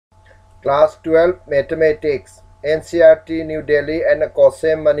Class 12 Mathematics, NCERT New Delhi and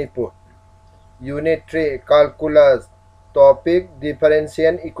COHSEM Manipur. Unit 3 Calculus. Topic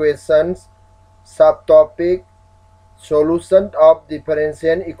Differential Equations. Subtopic Solution of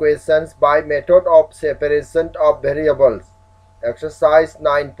differential equations by method of separation of variables. Exercise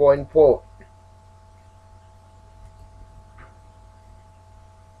 9.4.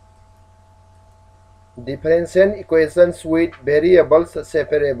 Differential equations with variables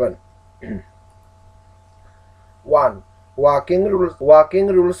separable. 1. Working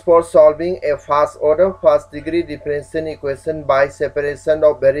rules for solving a first order first degree differential equation by separation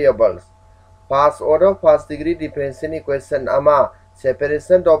of variables. First order first degree differential equation ama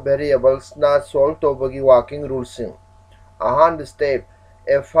separation of variables na solve tobagi working rules. Ahand step.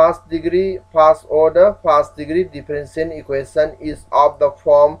 A first order first degree differential equation is of the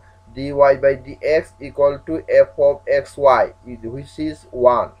form dy by dx equal to f of xy, which is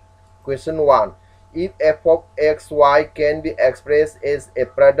 1. Question 1. If f of xy can be expressed as a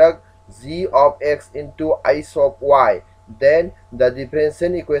product z of x into I of y, then the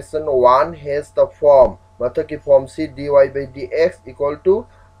differential equation 1 has the form form c dy by dx equal to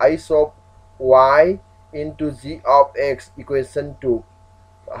I of y into z of x equation 2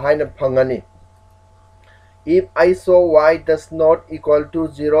 haina phangani. If I of y does not equal to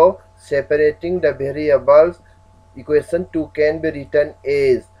 0, separating the variables, equation 2 can be written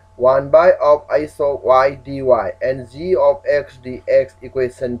as 1 by of I of y dy and z of x dx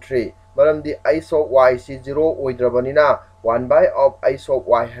equation 3. Maramdi I of y si 0 oidrabanina 1 by of I of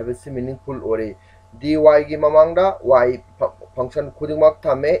y have a meaningful ore. dy gi mamangda y function khudingmak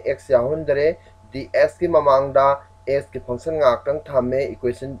thame x yahundare dx gi mamangda x ki function ngaktang thame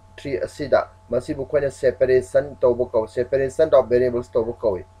equation 3 asida masibu khoina separation of variables tobo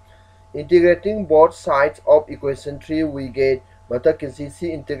kawi. Integrating both sides of equation 3 we get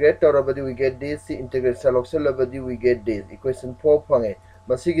c integrate torabadi we get this, c integrate saloksalabadi we get this. Equation 4 phange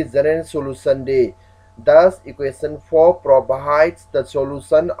masigi general solution de. Thus equation 4 provides the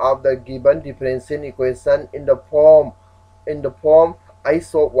solution of the given differential equation in the form I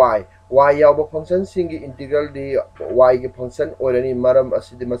of y. Y yauba function singi integral de y ge function orani maram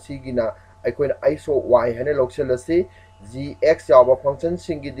asidi masigi na aikoina I of y hane lokselasi gx yauba function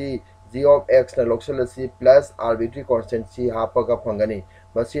singi de g of x na lokselasi plus arbitrary constant c hapaga phangani.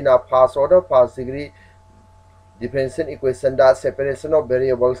 Masina first order first degree differential equation da separation of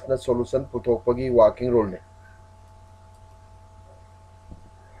variables na solution puthokpagi working rule ne.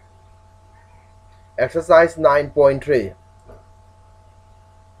 Exercise 9.3.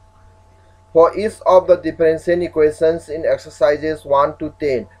 For each of the differential equations in exercises 1 to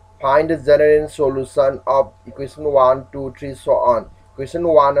 10, find the general solution of equation 1, 2, 3, so on. Equation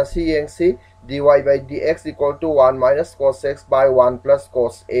 1 asi yengsi dy by dx equal to 1 minus cos x by 1 plus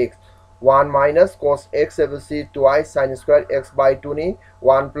cos x. 1 minus cos x asi twice sin square x by 2 ni,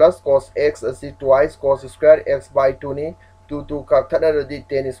 1 plus cos x asi twice cos square x by 2 ni, 2 kakthana radi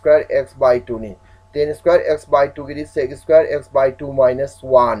 10 square x by 2 ni. 10 square x by 2 gidi sec square x by 2 minus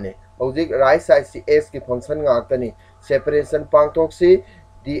 1 ni. Hojik right side si x ki function ngaktani separation pangthok si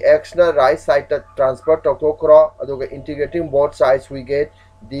dx na right side ta transfer tokthokro aduga integrating both sides we get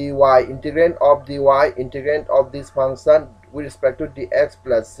dy integrand of this function with respect to dx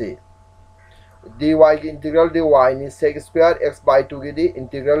plus c. dy ki integral dy ni sec square x by 2 gidi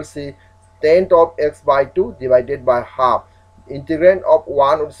integral c 10th of x by 2 divided by half. Integrand of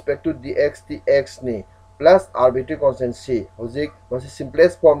 1 with respect to dx ni plus arbitrary constant c. Hojik was the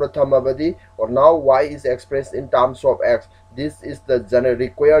simplest form of thamabadi, or now y is expressed in terms of x. This is the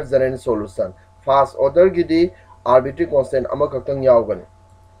required general solution. First order gidi arbitrary constant ama kaktang yaugani.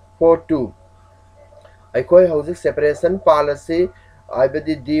 4.2. Aikoi hojik separation policy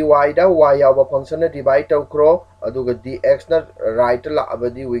abadi dy da y yauba function na divide tawkro aduga dx na right la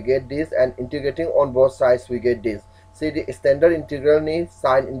abadi we get this, and integrating on both sides we get this. See the standard integral ni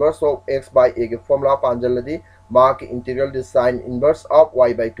sine inverse of x by a ke formula panjaladi mark integral the sine inverse of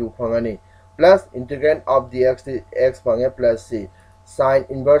y by 2 phangani plus integrand of dx the x phange plus c sine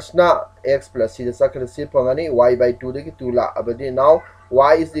inverse na x plus c the sakra c phangani y by 2 de ki 2 la abadi. Now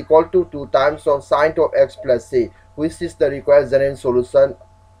y is equal to 2 times of sine of x plus c, which is the required general solution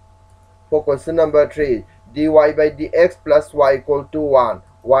for question number 3. dy by dx plus y equal to 1.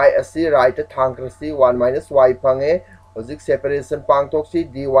 Y asi right thangkrasi 1 minus y phange. Hojik separation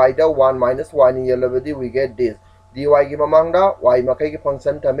pangthoksi dy da 1 minus y ni yelabadi we get this. dy gi mamangda y makai gi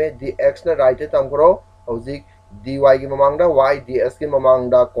function thame dx na right tamkro. Hojik dy gi mamangda y dx gi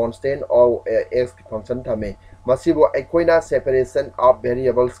mamangda constant or x gi function thame. Masibo aikoina separation of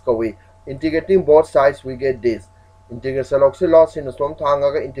variables kawi. Integrating both sides we get this. integration loxilo sin som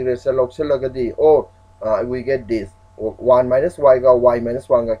thanga ga integration loxilo ga di or we get this 1 minus y ga y minus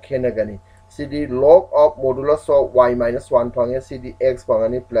 1 ga khena gani cd log of modulus of y minus 1 phange cd x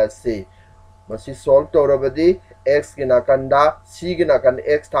phangani plus c masi solve torabadi x ki nakanda c ki nakan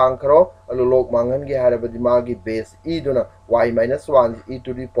x thang kharo alu log mangan gi harabadi magi base e duna y minus 1 e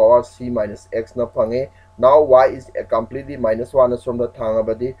to the power c minus x na phange now y is completely minus 1 from the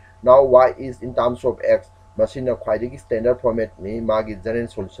thangabadi now y is in terms of x masi na khwaidagi standard format ni magi general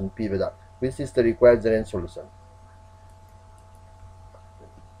solution pibada which is the required general solution.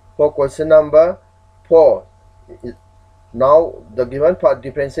 For question number 4, now the given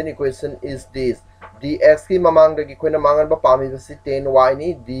differential equation is this: dx ki mamang dagi koina mangan ba pami si 10y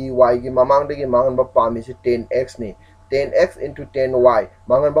ni, dy ki mamang dagi mangan ba pami si 10x ni. 10x into 10y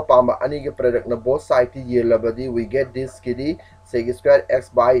mangan ba pamba ani ki product na both side ti yelabadi we get this kidi sec square x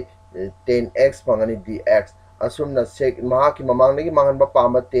by 10x pangani dx asum na sec maha ki mamang dagi mangan ba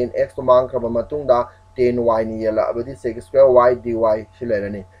pamba 10x to mang kraba matung da 10y ni yela abadi sec square y dy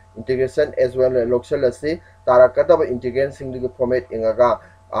shilerani integration as well as local asi tarakata integrand sing the format ingaga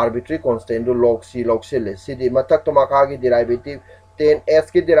arbitrary constant do log c log c cd matak to makagi derivative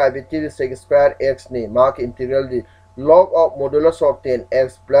 10x ki derivative is sec square x ni mark integral di log of modulus of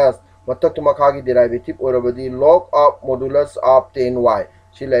 10x plus matak to makagi derivative orabadi log of modulus of 10y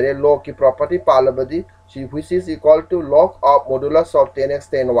she lere log ki property palabadi she which is equal to log of modulus of 10x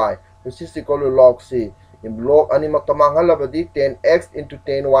 10y which is equal to log c in log animak tamanghalabadi 10x into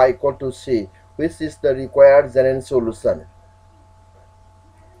 10y equal to c which is the required general solution.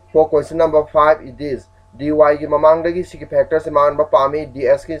 For question number 5 it is dy ki mamang dagi sigi factor se mangan ba pami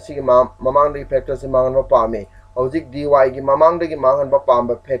ds ki sigi mamang dagi factor se mangan ba pami hojik dy ki mamang dagi mangan ba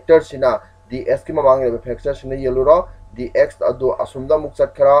pamba factor sina ds ki mamang dagi factor sina yeluro dx adu asumda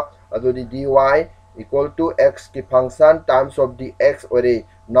muksat khara adu dy equal to x ki function times of dx ore.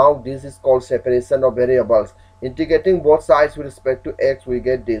 Now this is called separation of variables. Integrating both sides with respect to x we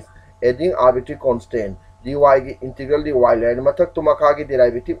get this. Adding arbitrary constant dy ki integral dy line mathak to makha ki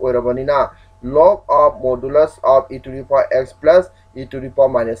derivative orabanina log of modulus of e to the power x plus e to the power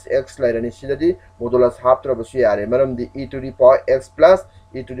minus x lairani sidadi modulus half trabasu yare maram di e to the power x plus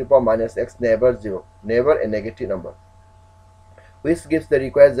e to the power minus x never zero, never a negative number, which gives the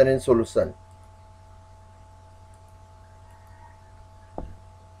required general solution.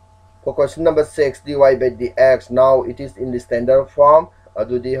 For question number 6, dy by dx, now it is in the standard form.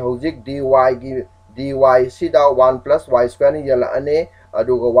 Adu di hojik dy sida 1 plus y square ni yala ane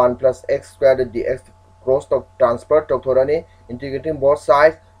aduga 1 plus x square dx cross to transfer to thorani integrating both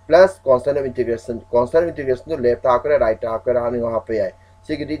sides plus constant of integration to left half kare right half kare hani waha pe ai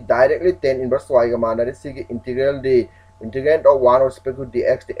sigidi directly 10 inverse y ga manare sig integral the integrand of 1 with respect to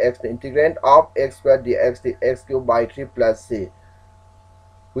dx the integrand of x square dx cube by 3 plus c,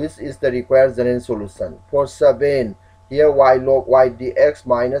 which is the required general solution. For 7, here y log y dx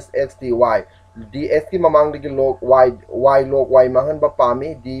minus x dy dx ki mamang dagi log y log y mangan ba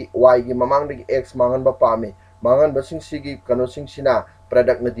pami dy ki mamang dagi x mangan ba pami mangan ba sing sigi kano sing sina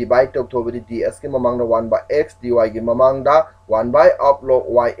product na divide to thobadi ds ki mamang na 1 by x dy ki mamang da 1 by of log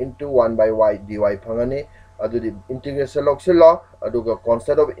y into 1 by y dy phangani adu di integration log c law adu ga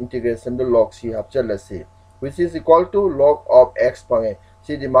constant of integration the log c hapchalasi which is equal to log of x phange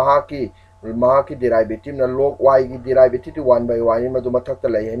si di mahaki derivative na log y ki derivative to 1 by y ni madu mathak ta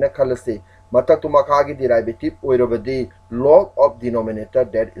lai haina khalase mathak tu makha ki derivative oirabadi log of denominator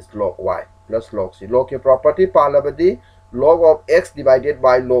that is log y plus log c log ki property palabadi log of x divided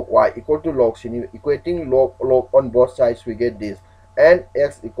by log y equal to log c equating log on both sides we get this and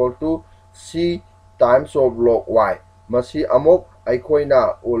x equal to c times of log y masi amok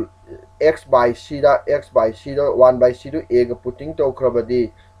aikoina x by c da 1 by c do a ga putting to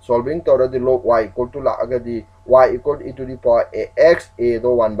krabadi solving to the log y equal to la agadi y equal to e to the power a x a do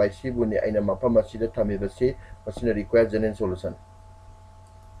 1 by c buni aina mapam asida thamibasi masina require general solution.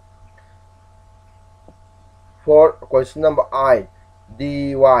 For question number I,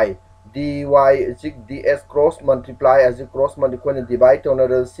 dy is ds cross multiply as a cross multiply divide on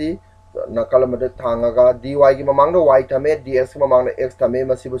a c nakalamada thangaga dy ki mamang da y thame ds ki mamang da x thame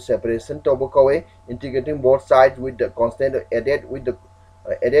masibu separation to bokawe integrating both sides with the constant added with the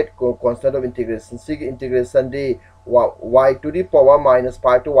added constant of integration sig integration the y to the power minus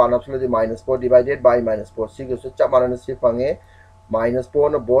 5 to 1 absolutely minus 4 divided by minus 4 sig so chamarana si phange minus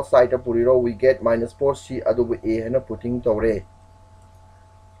 4 on both sides of puriro we get minus 4c adubu a hena putting tore.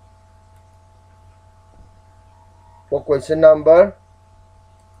 For question number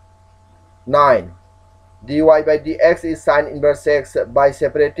 9, dy by dx is sine inverse x. By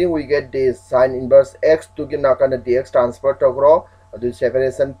separating, we get this sine inverse x to give nakana dx transfer to grow. The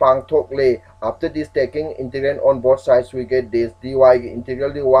separation pang tokle. After this, taking integrand on both sides, we get this dy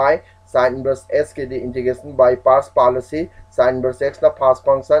integral dy sine inverse x ke the integration by parts policy. Sine inverse x na first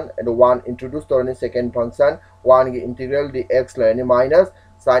function and one introduced to the second function. One integral dx learning minus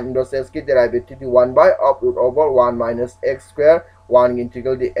sine inverse x ki derivative 1 by up root over 1 minus x square. One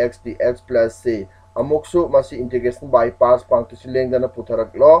integral dx plus c. Amuksu masi integration by parts pangtusi lengdana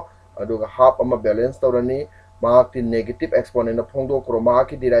putharak lo aduga half ama balance tawrani mark the negative exponent of phondo chroma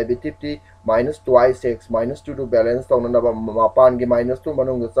ki derivative ti minus twice x minus 2 to balance tawna ba mapan gi minus 2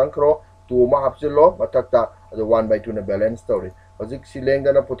 manung changkro 2 ma hapchilo matakta adu 1 by 2 na balance tawri hojik si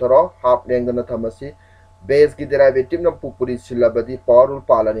lengdana putharo half lengdana thamasi base ki derivative na pupuri silabadi power rule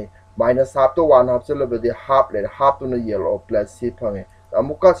palani minus half to 1 hapchilabadi half le half to na yellow plus c phange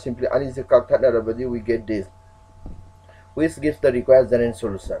amuka simply ani se kakthana rabadi we get this, which gives the required general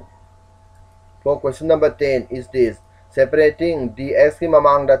solution. For question number 10 is this: separating dx ki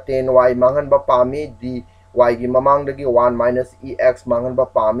mamang da 10y mangan ba pami dy ki mamang da ki 1 minus ex mangan ba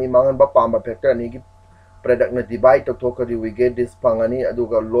pama factor ni ki product na divide to thokari we get this pangani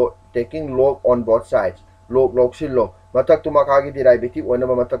aduga log taking log on both sides log shilo matak to makagi derivative one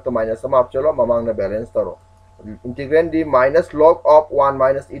ba matak to minus sama apchalo mamang na balance taro. Integrand the minus log of 1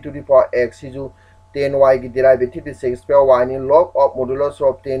 minus e to the power x is 10y की derivative is 6 square y in log of modulus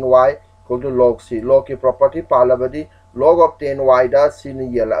of 10y equal to log c. Log की property palabadi log of 10y da c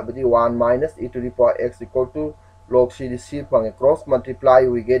ni yela abadi 1 minus e to the power x equal to log c the c pang cross multiply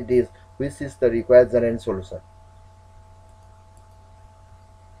we get this, which is the required general solution.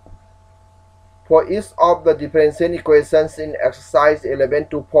 For each of the differential equations in exercise 11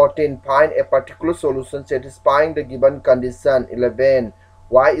 to 14, find a particular solution satisfying the given condition. 11.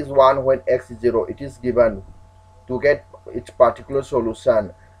 Y is 1 when x is 0. It is given. To get its particular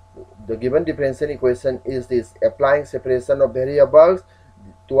solution, the given differential equation is this: applying separation of variables,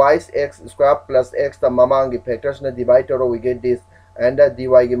 twice x square plus x the mamang factors na divide we get this, and the dy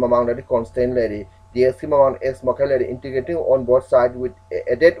ki mamang the constant lady. dx ki mamang x makalari integrating on both sides with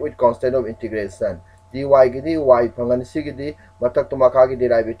added with constant of integration. dy ki di y phangan si ki di matak to makha ki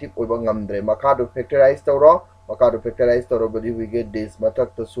derivative oiba ngamdre makha to factorize tawro body we get this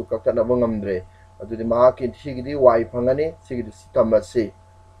matak to su kakta na ngamdre adu di ma ki si ki di y phangani si ki di tamasi.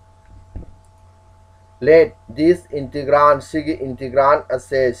 Let this integrand sigi integrand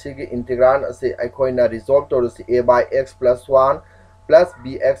ase aikoina resolve to a by x plus 1 plus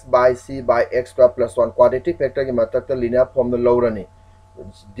bx by c by x square plus 1 quadratic factor ki matak ta linear form the lowrani.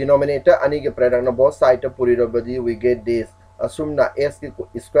 Denominator ani ke product na both side puri robadi we get this. Assume na s ki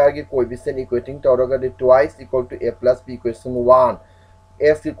square ki coefficient equating to roga twice equal to a plus b equation 1.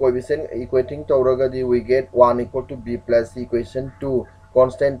 S ki coefficient equating to roga we get 1 equal to b plus c equation 2.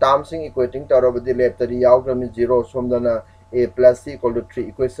 Constant terms in equating to roga left the outcome is 0 from the a plus c equal to 3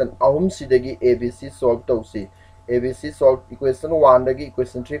 equation ahum sidagi abc solve to c. ABC solve equation 1 dagi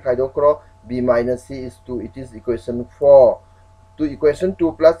equation 3 khaidokro b minus c is 2, it is equation 4. To equation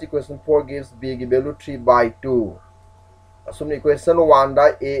 2 plus equation 4 gives b ki value 3 by 2. Assume equation 1 da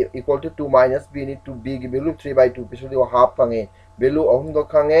a equal to 2 minus b need to b ki value 3 by 2 pisuli half phange value ahum do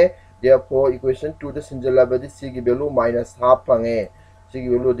khange, therefore equation 2 the sinjala badi c ki value minus half phange c ki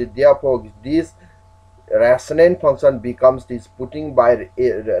value therefore this rational function becomes this, putting by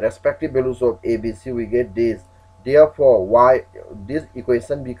respective values of abc we get this. Therefore, y this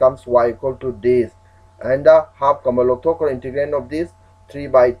equation becomes y equal to this, and the half comma log to integrand of this 3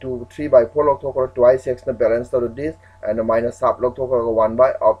 by 2 3 by 4 log to twice x na balance to this, and the minus half log to 1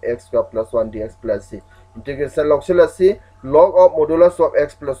 by of x square plus 1 dx plus c. Integration log c log of modulus of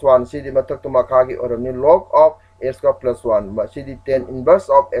x plus 1 c di matak to makagi or log of x square plus 1 c di 10 inverse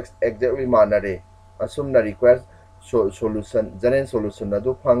of x exactly manare. Assume na requires solution general solution na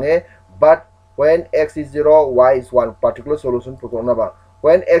do phange, but when x is 0, y is 1, particular solution for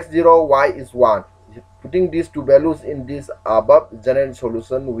when x 0, y is 1. Putting these two values in this above general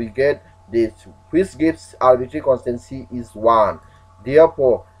solution, we get this, which gives arbitrary constant c is 1.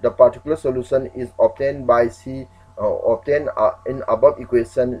 Therefore, the particular solution is obtained by c in above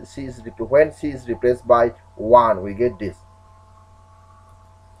equation. C is when c is replaced by 1, we get this.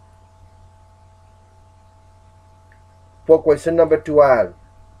 For question number 12,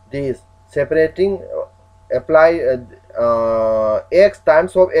 this separating apply x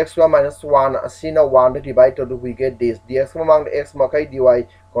times of x square minus 1 c na 1 divide to we get this dx among x makai dy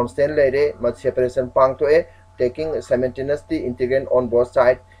constant lere mat separation pang to a taking simultaneously integrand on both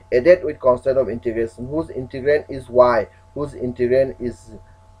sides added with constant of integration whose integrand is y, whose integrand is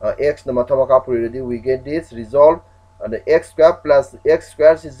x na mathama ka puri we get this resolve the x square plus x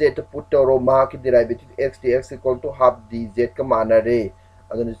square is z to put to ma ki derivative x dx equal to half dz ka mana re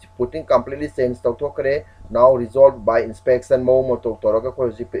and putting completely sense to kare now resolved by inspection mo mo to ka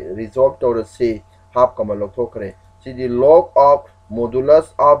ko resolve to say half ka malok to kare see the log of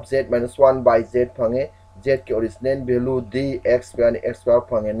modulus of z minus 1 by z phange z ki original value dx square and x square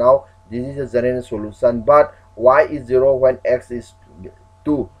phange now this is a general solution but y is 0 when x is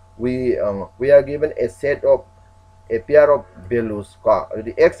 2 we are given a set of a pair of values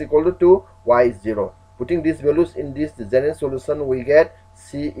the x equal to 2 y is 0 putting these values in this general solution we get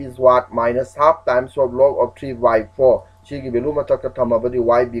c is what minus half times of log of 3 by 4 c ki value matak thamabadi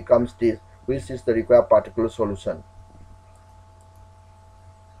y becomes this which is the required particular solution.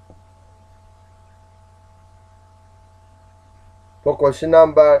 For question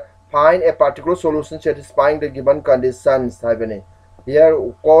number, find a particular solution satisfying the given conditions. Here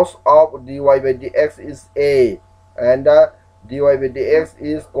cos of dy by dx is a and dy by dx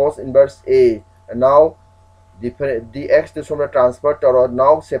is cos inverse a and now dx is from the transfer to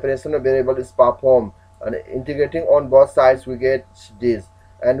now separation of variable is performed and integrating on both sides we get this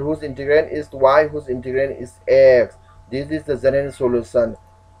and whose integrand is y, whose integrand is x. This is the general solution.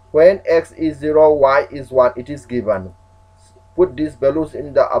 When x is 0, y is 1, it is given. Put these values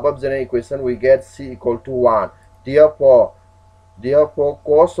in the above general equation, we get c equal to 1. Therefore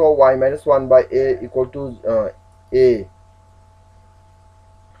cos of y minus 1 by a equal to a.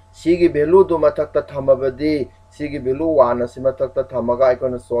 C ki value do matakta thamabadi c ki value 1 asi matakta thamaga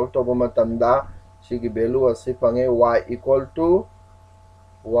icon solve to matamda c ki value asi phange y equal to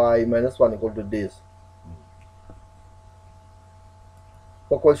y minus 1 equal to this.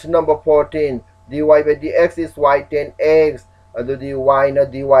 For question number 14, dy by dx is y 10x. The y na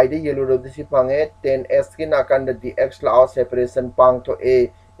dy the yellow of the phange 10x ki nakan the dx lao separation pang to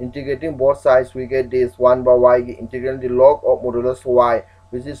a. Integrating both sides we get this 1 by y integrating the log of modulus y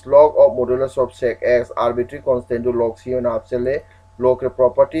which is log of modulus of sec x arbitrary constant to log c and absolute log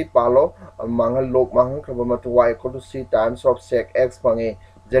property palo mangal log mangal krabama to y equal to c times of sec x phange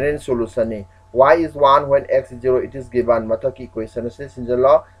general solution y is 1 when x is 0 it is given mathak equation se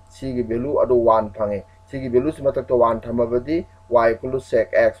sinjala c ki value adu 1 phange c ki value se mathak to 1 thamabadi y equal to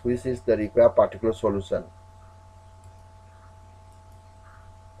sec x which is the required particular solution.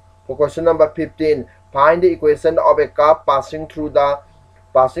 For question number 15, find the equation of a curve passing through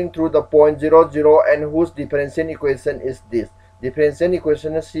the point 0 0 and whose differential equation is this. Differential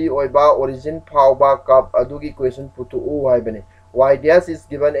equation c oiba origin phauba curve adugi equation putu u haibani y dash is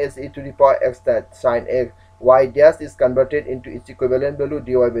given as e to the power x sin x y dash is converted into its equivalent value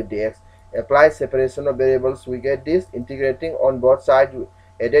dy by dx. Apply separation of variables we get this integrating on both sides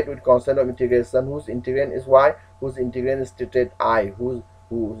added with constant of integration whose integrand is y, whose integrand is stated I, whose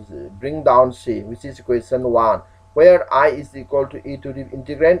bring down c which is equation 1 where I is equal to e to the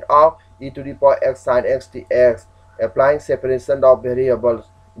integrand of e to the power x sin x dx. Applying separation of variables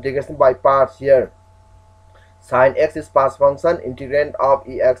integration by parts here sin x is past function integrand of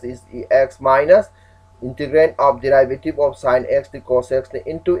ex is ex minus integrand of derivative of sin x the cos x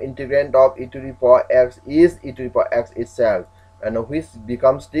into integrand of e to the power x is e to the power x itself and which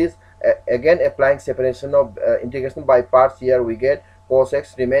becomes this again applying separation of integration by parts here we get cos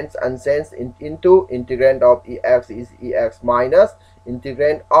x remains unchanged into integrand of ex is ex minus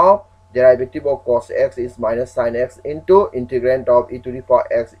integrand of derivative of cos x is minus sin x into integrand of e to the power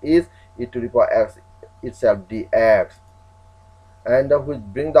x is e to the power x itself dx. And we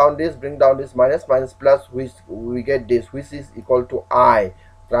bring down this minus plus which we get this which is equal to I.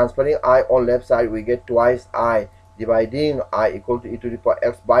 Transferring I on left side we get twice I dividing I equal to e to the power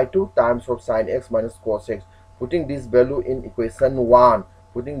x by 2 times of sin x minus cos x. Putting this value in equation 1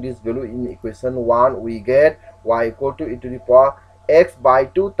 we get y equal to e to the power x by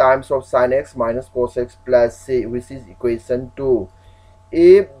 2 times of sin x minus cos x plus c which is equation 2.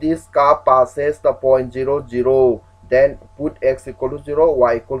 If this curve passes the point 0 0 then put x equal to 0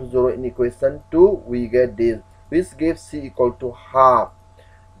 y equal to 0 in equation 2 we get this which gives c equal to half.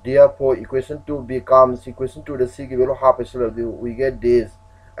 Therefore equation 2 becomes equation 2 the c value half we get this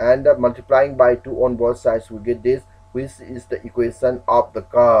and multiplying by 2 on both sides we get this which is the equation of the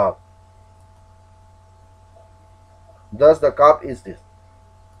curve. Thus the curve is this.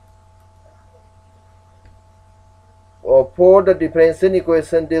 For the differential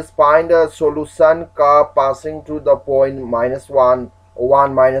equation this find the solution curve passing through the point minus 1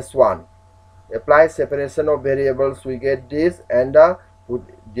 1 minus 1. Apply separation of variables we get this and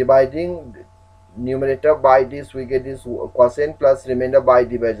dividing numerator by this we get this quotient plus remainder by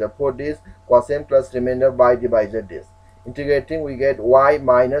divisor. For this quotient plus remainder by divisor this Integrating, we get y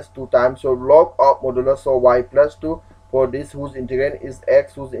minus 2 times of log of modulus of y plus 2. For this, whose integrand is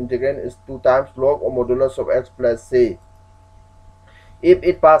x, whose integrand is 2 times log of modulus of x plus c. If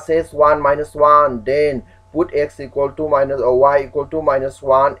it passes 1 minus 1, then put x equal to minus or y equal to minus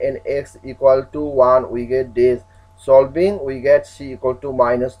 1 and x equal to 1. We get this. Solving, we get c equal to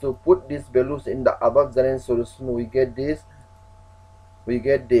minus 2. Put these values in the above general solution. We get this.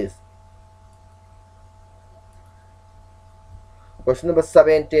 Question number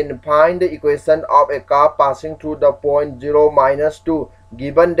 17. Find the equation of a curve passing through the point 0, minus 2.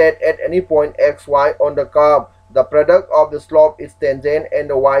 Given that at any point x, y on the curve, the product of the slope is tangent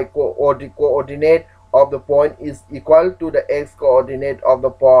and the y coordinate of the point is equal to the x coordinate of the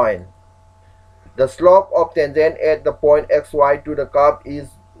point. The slope of tangent at the point xy to the curve is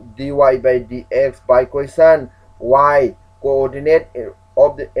dy by dx. By question, y coordinate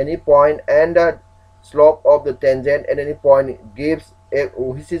of any point and the slope of the tangent at any point gives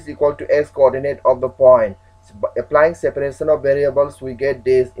which is equal to x coordinate of the point. Applying separation of variables, we get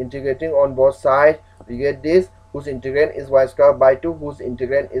this. Integrating on both sides, we get this, whose integrand is y square by 2, whose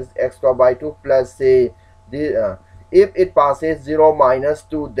integrand is x square by 2 plus c. If it passes 0 minus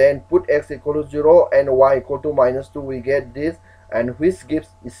 2, then put x equal to 0 and y equal to minus 2. We get this, and which gives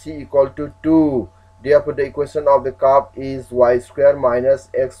c equal to 2. Therefore, the equation of the curve is y square minus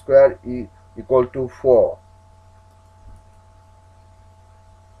x square equal to 4.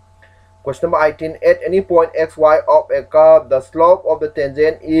 Question number 18. At any point xy of a curve, the slope of the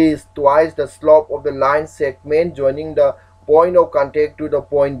tangent is twice the slope of the line segment joining the point of contact to the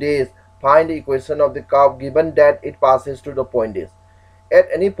point dash. Find the equation of the curve given that it passes through the point dash. At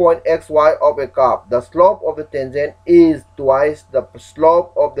any point xy of a curve, the slope of the tangent is twice the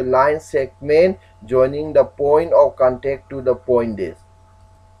slope of the line segment joining the point of contact to the point dash.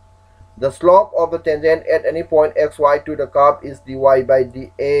 The slope of the tangent at any point xy to the curve is dy by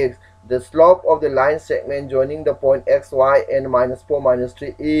dx. The slope of the line segment joining the point xy and minus 4 minus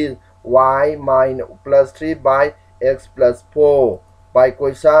 3 is y minus plus 3 by x plus 4. By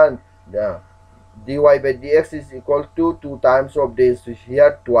question, dy by dx is equal to 2 times of this,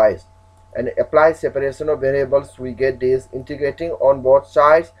 here twice. And apply separation of variables, we get this. Integrating on both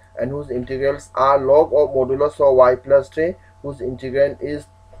sides, and whose integrals are log of modulus of y plus 3, whose integrand is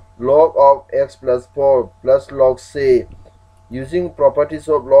log of x plus 4 plus log c. Using properties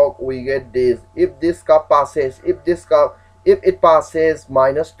of log, we get this. If this curve passes, if it passes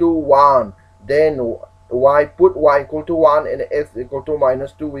minus 2, 1, then put y equal to 1 and x equal to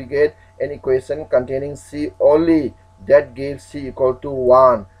minus 2. We get an equation containing c only that gives c equal to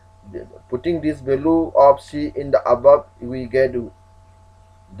 1. Putting this value of c in the above, we get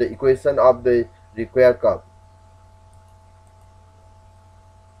the equation of the required curve.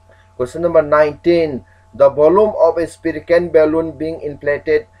 Question number 19. The volume of a spherical balloon being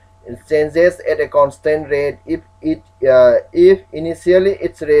inflated changes at a constant rate if initially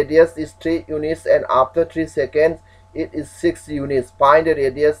its radius is 3 units and after 3 seconds it is 6 units. Find the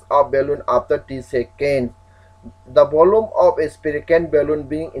radius of balloon after 3 seconds. The volume of a spherical balloon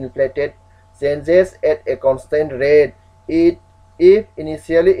being inflated changes at a constant rate if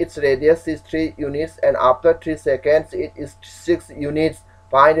initially its radius is 3 units and after 3 seconds it is 6 units.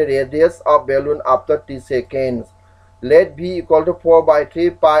 Find the radius of balloon after 3 seconds. Let V equal to 4 by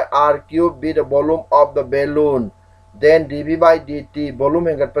 3 pi r cube be the volume of the balloon. Then dV by dt volume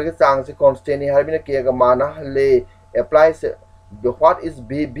hengatpagi chang se constant ni harbina k ga mana le. Apply what is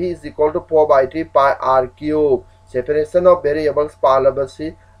V? V is equal to 4 by 3 pi r cube. Separation of variables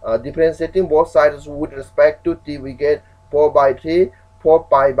palabasi. Differentiating both sides with respect to t, we get 4 by 3, 4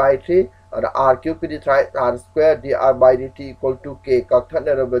 pi by 3. The r cube with the r square dr by dt equal to k.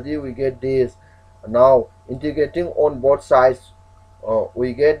 We get this. Now integrating on both sides,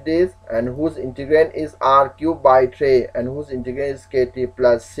 we get this, and whose integrand is r cube by 3 and whose integrand is kt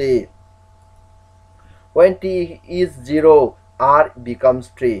plus c. When t is 0, r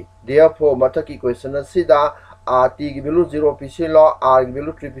becomes 3. Therefore, mathak equation sida t ki value 0 pisilo, r ki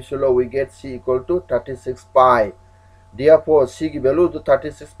value 3 pisilo, we get c equal to 36 pi. Therefore, c ki value to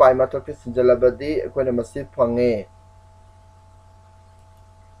 36 pi mathak ki sinjalabadi ekhoina masi phange.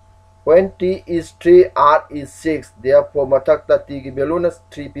 When t is 3, r is 6. Therefore, mathak ta t ki value na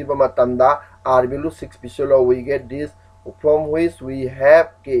 3 piba matamda r value 6 pisilo, we get this, from which we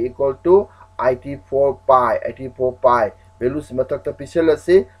have k equal to 84 pi. 84 pi value si mathak ta pisilo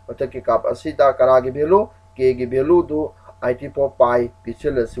si mathak ki kap asida kara ki value k ki value to 84 pi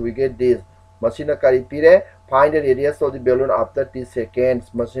pisilo si, we get this. Masina kari pire, find the radius of the balloon after 3 seconds.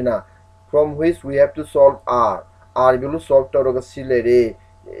 Masina, from which we have to solve r. R value solve to roga silere.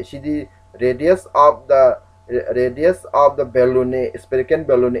 The radius of the radius of the balloon, spherical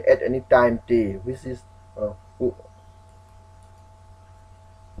balloon at any time t, which is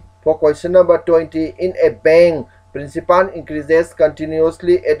for question number 20, in a bank, principal increases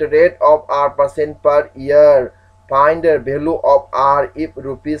continuously at the rate of R% per year. Find the value of R if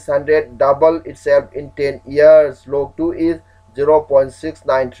rupees 100 double itself in 10 years. Log 2 is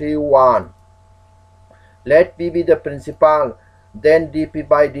 0.6931. Let P be the principal. Then dp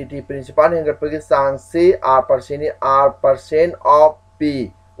by dt principal hengatpagi sang C R% of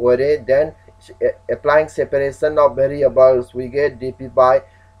P. Then applying separation of variables, we get dp by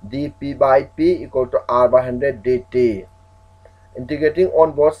P equal to R by 100 dt. Integrating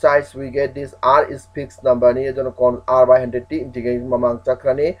on both sides, we get this R is fixed number ni R by 100 t integrating mamang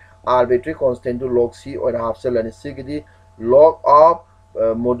chakrani arbitrary constant to log C or half cell and C gidi log of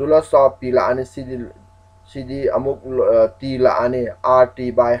modulus of P la ani CD amuk T la ani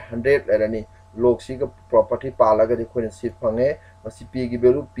RT by 100 lerani log C ka property palaga de khoi si phange masi P gi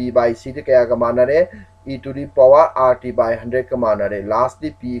value P by C de kaya ka manare e to the power RT by 100 ka manare.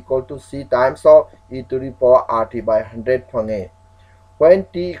 Lastly, P equal to C times of e to the power RT by 100 phange. When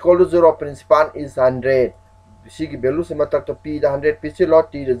t equal to 0, principal is 100. C की value से मतलब तो p the 100 पीछे लो,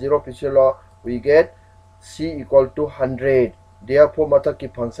 t the 0 पीछे लो, we get c equal to 100. Therefore मतलब की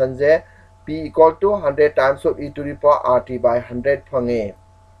function है p equal to 100 times of e to the power rt by 100 fungi.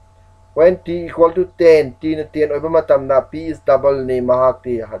 When t equal to 10, t ने 10 ओइबा मतलब ना p is double ने महाक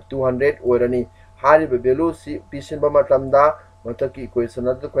t 200 ओइरनी. हारी value c p सिंबा मतलब ना मतलब की equation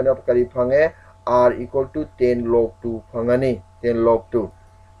ना तो कोई ना करी fungi r equal to 10 log 2 फंगनी 10 log 2.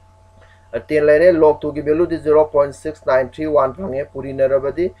 10 later log 2 की value 0.6931 फंगे पूरी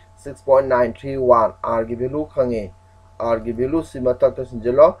नरबदी 6.931 r की value खंगे r की value सी मतलब तो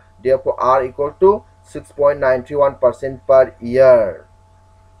समझलो. Therefore r equal to 6.931% per year.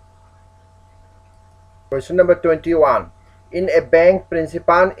 Question number 21. In a bank,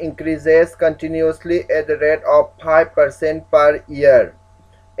 principal increases continuously at the rate of 5% per year.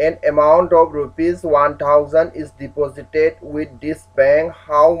 An amount of rupees 1000 is deposited with this bank.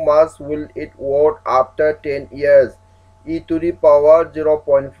 How much will it worth after 10 years? E to the power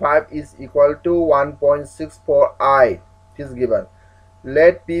 0.5 is equal to 1.64i. It is given.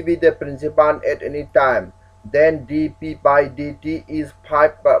 Let P be the principal at any time. Then dp by dt is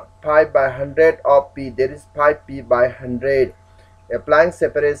 5 by 100 of P. That is 5P by 100. Applying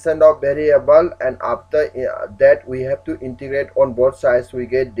separation of variable, and after that we have to integrate on both sides, we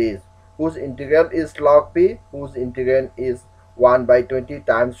get this, whose integral is log P, whose integral is 1 by 20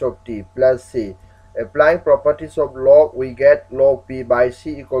 times of t plus c. Applying properties of log, we get log P by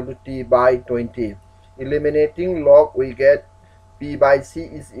c equal to t by 20. Eliminating log, we get P by c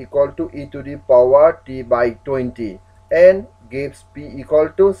is equal to e to the power t by 20 and gives P equal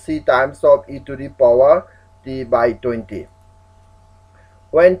to c times of e to the power t by 20.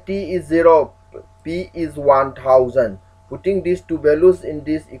 When t is 0, P is 1000. Putting these two values in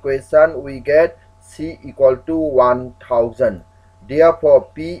this equation, we get C equal to 1000. Therefore,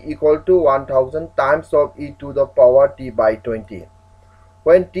 P equal to 1000 times of e to the power t by 20.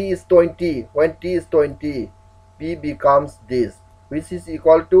 When t is 20, P becomes this, which is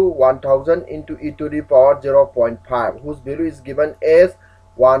equal to 1000 into e to the power 0.5, whose value is given as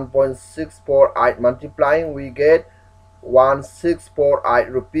 1.648. Multiplying, we get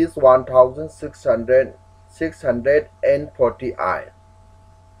 1648 rupees 1640i.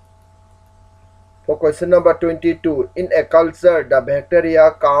 For question number 22, in a culture the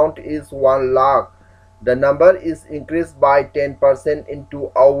bacteria count is 1 lakh. The number is increased by 10% in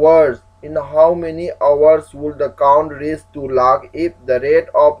 2 hours. In how many hours would the count reach 2 lakh if the rate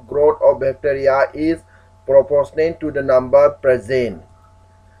of growth of bacteria is proportionate to the number present?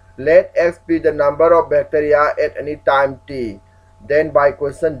 Let x be the number of bacteria at any time t. Then by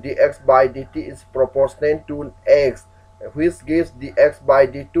question dx by dt is proportional to x, which gives dx by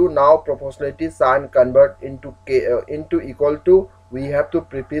dt. Now proportionality sign convert into k into equal to, we have to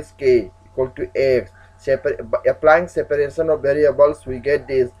prefix k equal to x. Applying separation of variables, we get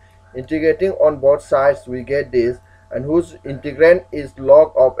this. Integrating on both sides, we get this, and whose integrand is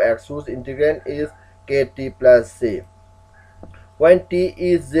log of x, whose integrand is kt plus c. When t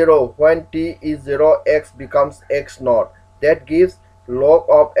is 0, x becomes x naught. That gives log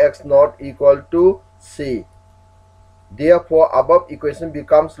of x naught equal to c. Therefore, above equation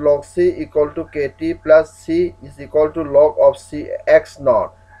becomes log c equal to kt plus c is equal to log of c x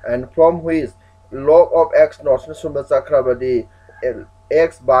naught. And from which log of x naught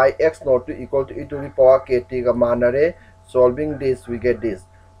x by x naught to equal to e to the power kt. Solving this, we get this.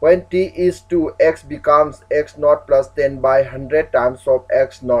 When t is 2, x becomes x naught plus 10 by 100 times of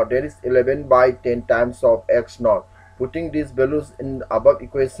x naught. That is 11 by 10 times of x naught. Putting these values in above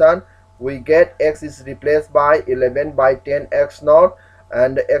equation, we get x is replaced by 11 by 10 x naught,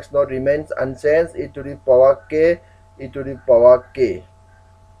 and the x naught remains unchanged, e to the power k, e to the power k,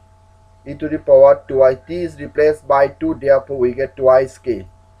 e to the power 2i. T is replaced by 2, therefore we get twice k.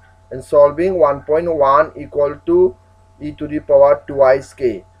 And solving 1.1 equal to e to the power 2i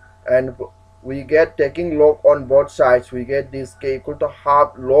k, and we get taking log on both sides, we get this k equal to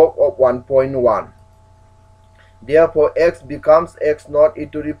half log of 1.1. Therefore x becomes x naught e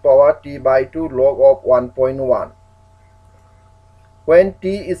to the power t by 2 log of 1.1. When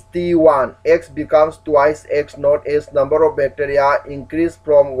t is t1, x becomes twice x naught as number of bacteria increase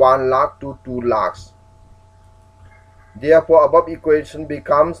from 1 lakh to 2 lakhs. Therefore above equation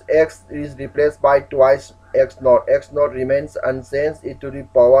becomes x is replaced by twice x naught. X naught remains unchanged, e to the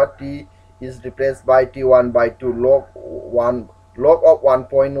power t is replaced by t1 by 2 log of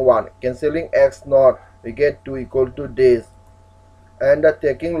 1.1. Cancelling x naught, we get 2 equal to this. And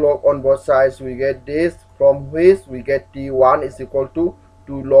taking log on both sides, we get this, from which we get t1 is equal to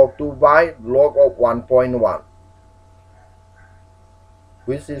 2 log 2 by log of 1.1,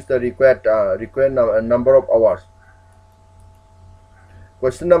 which is the required number of hours.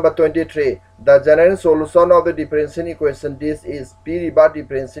 Question number 23. The general solution of the differential equation. This is P-riba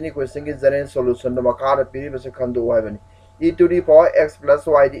differential equation is general solution. The makara P-riba se khandu haibani. E to the power x plus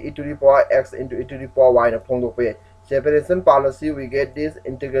y, the e to the power x into e to the power y na phongdo pe. Separation policy, we get this.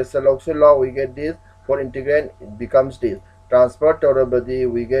 Integration law, we get this. For integrand, it becomes this. Transfer total,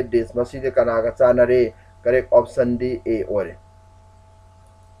 we get this. Maside kanaga chanare. Correct option D, A or.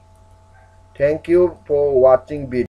 Thank you for watching video.